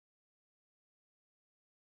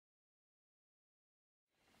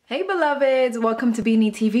Hey beloveds, welcome to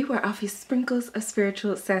BeenieTV, where I offer you sprinkles of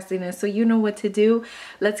spiritual sassiness. So you know what to do.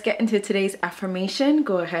 Let's get into today's affirmation.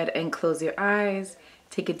 Go ahead and close your eyes.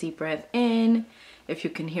 Take a deep breath in. If you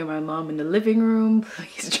can hear my mom in the living room,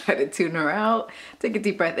 please try to tune her out. Take a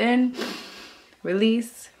deep breath in.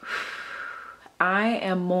 Release. I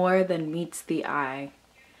am more than meets the eye.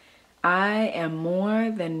 I am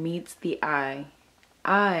more than meets the eye.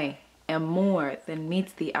 I am more than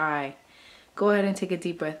meets the eye. Go ahead and take a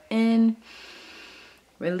deep breath in.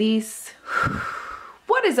 Release.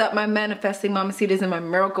 What is up, my manifesting mamacitas and my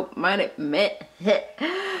miracle-minded men?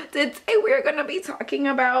 Today we're going to be talking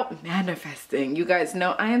about manifesting. You guys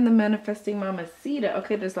know I am the manifesting mamacita.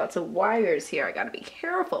 Okay, there's lots of wires here. I got to be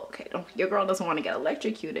careful. Okay, your girl doesn't want to get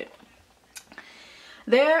electrocuted.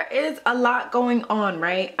 There is a lot going on,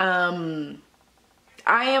 right? I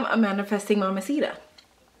am a manifesting mamacita.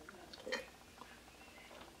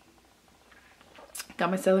 Got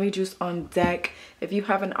my celery juice on deck. If you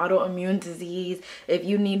have an autoimmune disease, if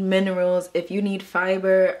you need minerals, if you need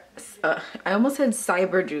fiber, I almost said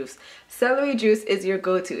cyber juice. Celery juice is your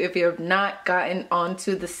go-to. If you have not gotten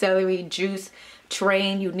onto the celery juice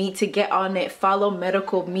train, you need to get on it. Follow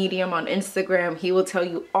Medical Medium on Instagram. He will tell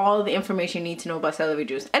you all the information you need to know about celery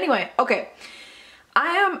juice. Anyway, okay.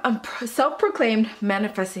 I am a self-proclaimed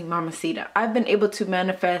manifesting mamacita. I've been able to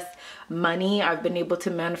manifest money. I've been able to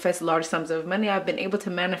manifest large sums of money. I've been able to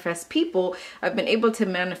manifest people. I've been able to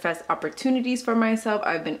manifest opportunities for myself.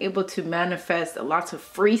 I've been able to manifest lots of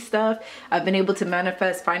free stuff. I've been able to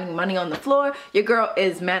manifest finding money on the floor. Your girl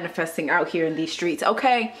is manifesting out here in these streets,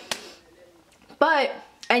 okay? But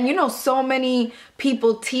and you know, so many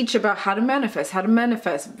people teach about how to manifest,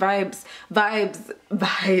 vibes,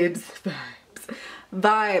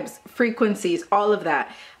 frequencies, all of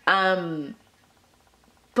that.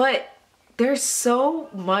 But there's so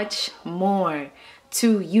much more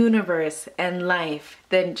to universe and life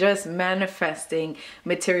than just manifesting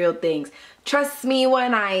material things. Trust me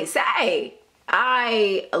when I say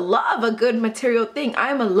I love a good material thing.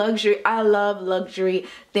 I love luxury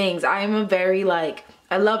things. I am a very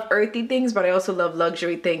I love earthy things, but I also love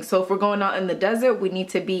luxury things. So if we're going out in the desert, we need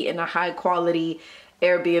to be in a high quality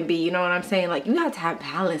Airbnb, you know what I'm saying? Like, you got to have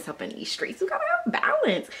balance up in these streets. You got to have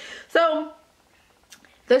balance. So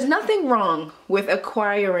there's nothing wrong with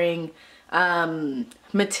acquiring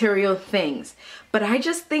material things, but I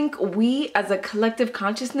just think we as a collective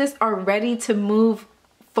consciousness are ready to move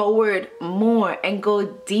forward more and go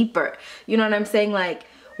deeper. You know what I'm saying? Like,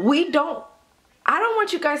 I don't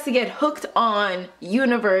want you guys to get hooked on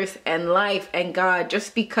universe and life and God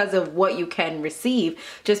just because of what you can receive,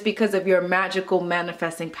 just because of your magical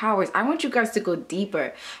manifesting powers. I want you guys to go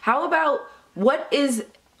deeper. How about what is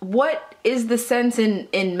the sense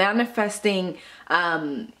in manifesting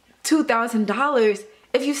 $2,000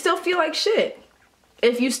 if you still feel like shit?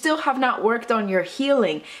 If you still have not worked on your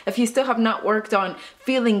healing, if you still have not worked on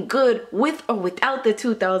feeling good with or without the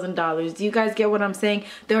 $2,000, do you guys get what I'm saying?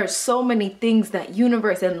 There are so many things that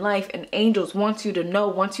universe and life and angels want you to know,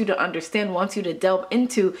 want you to understand, want you to delve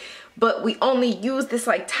into, but we only use this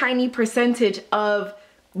tiny percentage of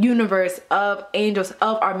universe, of angels,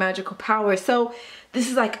 of our magical power. So this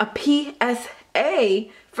is like a PSA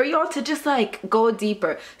for y'all to just go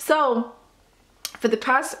deeper. So for the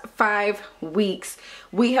past 5 weeks,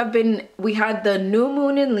 we had the new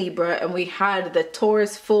moon in Libra and we had the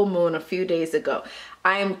Taurus full moon a few days ago.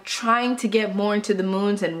 I am trying to get more into the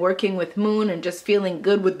moons and working with moon and just feeling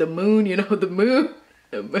good with the moon, you know, the moon.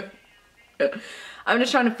 I'm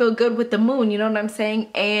just trying to feel good with the moon, you know what I'm saying?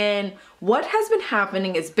 And what has been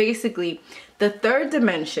happening is basically the third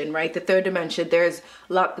dimension, right? The third dimension, there's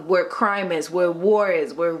a lot where crime is, where war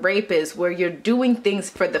is, where rape is, where you're doing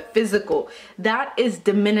things for the physical. That is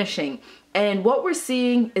diminishing. And what we're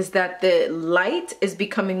seeing is that the light is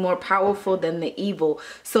becoming more powerful than the evil.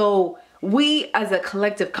 So we as a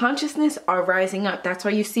collective consciousness are rising up. That's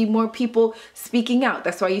why you see more people speaking out.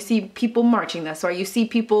 That's why you see people marching. That's why you see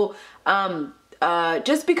people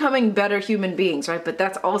just becoming better human beings, right? But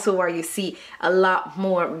that's also why you see a lot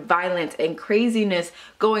more violence and craziness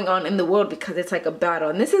going on in the world, because it's like a battle.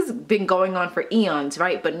 And this has been going on for eons,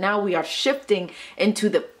 right? But now we are shifting into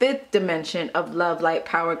the 5th dimension of love, light,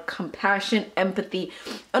 power, compassion, empathy,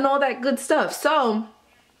 and all that good stuff. So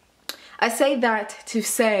I say that to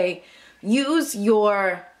say, use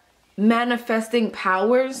your manifesting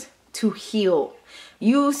powers to heal.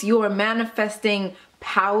 Use your manifesting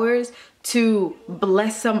powers to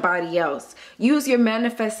bless somebody else. Use your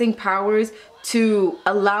manifesting powers to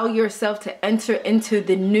allow yourself to enter into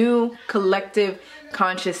the new collective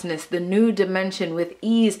consciousness, the new dimension with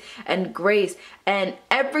ease and grace. And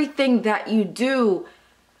everything that you do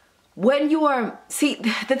when you are, see,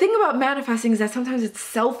 the thing about manifesting is that sometimes it's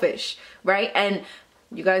selfish, right? And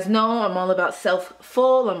you guys know I'm all about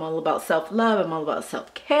self-full, I'm all about self-love, I'm all about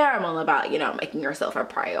self-care, I'm all about, you know, making yourself a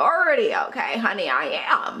priority, okay, honey, I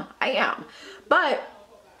am. But,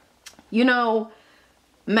 you know,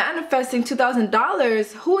 manifesting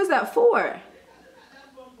 $2,000, who is that for?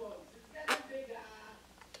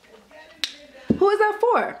 Who is that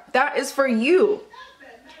for? That is for you.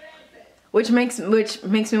 Which makes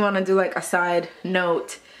me want to do like a side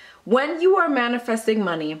note. When you are manifesting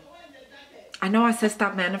money, I know I said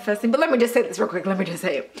stop manifesting, but let me just say this real quick. Let me just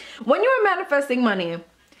say it. When you are manifesting money,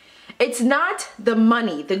 it's not the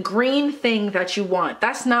money, the green thing that you want.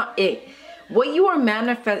 That's not it. What you are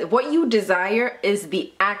what you desire is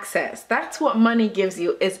the access. That's what money gives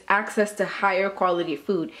you, is access to higher quality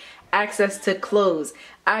food, access to clothes,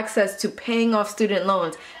 access to paying off student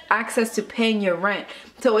loans, access to paying your rent.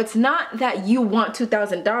 So it's not that you want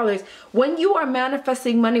 $2,000. When you are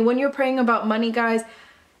manifesting money, when you're praying about money, guys,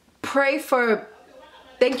 pray for,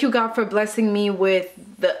 thank you God for blessing me with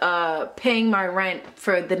the paying my rent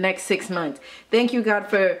for the next 6 months. Thank you God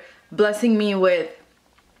for blessing me with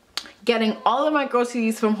getting all of my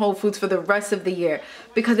groceries from Whole Foods for the rest of the year.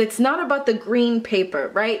 Because it's not about the green paper,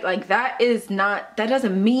 right? Like that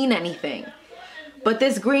doesn't mean anything. But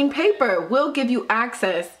this green paper will give you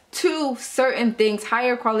access to certain things,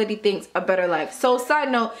 higher quality things, a better life. So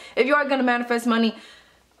side note, if you are going to manifest money,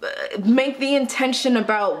 make the intention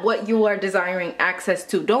about what you are desiring access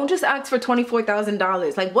to. Don't just ask for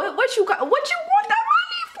 $24,000. Like what you want that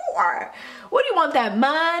money for? What do you want that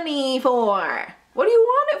money for? What do you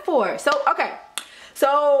want it for? So, okay.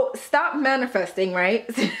 So stop manifesting, right?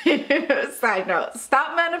 Side note,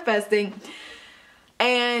 stop manifesting.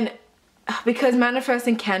 And because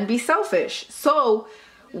manifesting can be selfish. So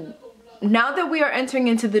now that we are entering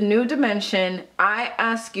into the new dimension, I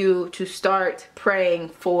ask you to start praying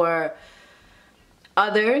for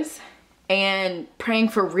others and praying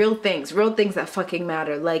for real things that fucking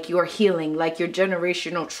matter, like your healing, like your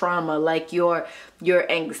generational trauma, like your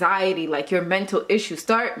anxiety, like your mental issues.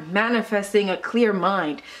 Start manifesting a clear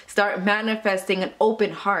mind. Start manifesting an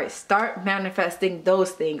open heart. Start manifesting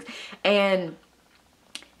those things. And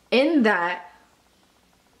in that,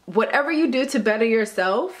 whatever you do to better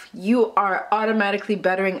yourself, you are automatically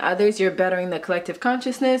bettering others. You're bettering the collective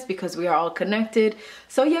consciousness because we are all connected.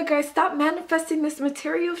 So yeah, guys, stop manifesting this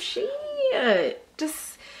material shit.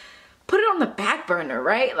 Just put it on the back burner,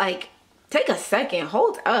 right? Like, take a second,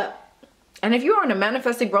 hold up. And if you are in a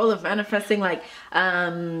manifesting role of manifesting like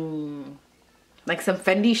some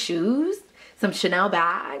Fendi shoes, some Chanel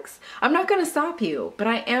bags, I'm not gonna stop you, but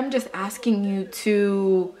I am just asking you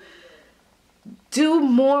to do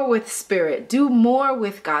more with spirit, do more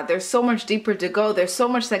with God. There's so much deeper to go. There's so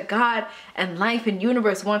much that God and life and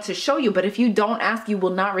universe want to show you. But if you don't ask, you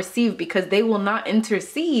will not receive, because they will not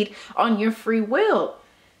intercede on your free will.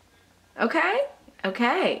 Okay?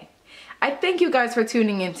 Okay. I thank you guys for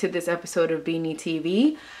tuning into this episode of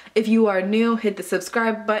BeenieTV. If you are new, hit the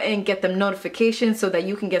subscribe button, get them notifications so that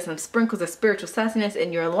you can get some sprinkles of spiritual sassiness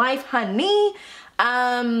in your life, honey.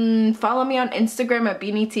 Follow me on Instagram at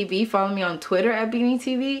BeenieTV. Follow me on Twitter at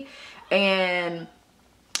BeenieTV. And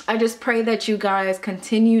I just pray that you guys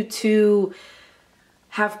continue to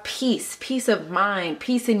have peace of mind,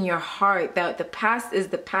 peace in your heart, that the past is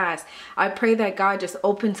the past. I pray that God just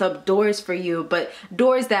opens up doors for you, but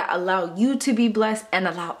doors that allow you to be blessed and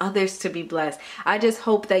allow others to be blessed. I just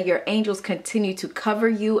hope that your angels continue to cover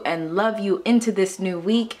you and love you into this new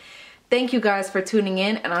week. Thank you guys for tuning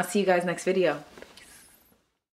in, and I'll see you guys next video.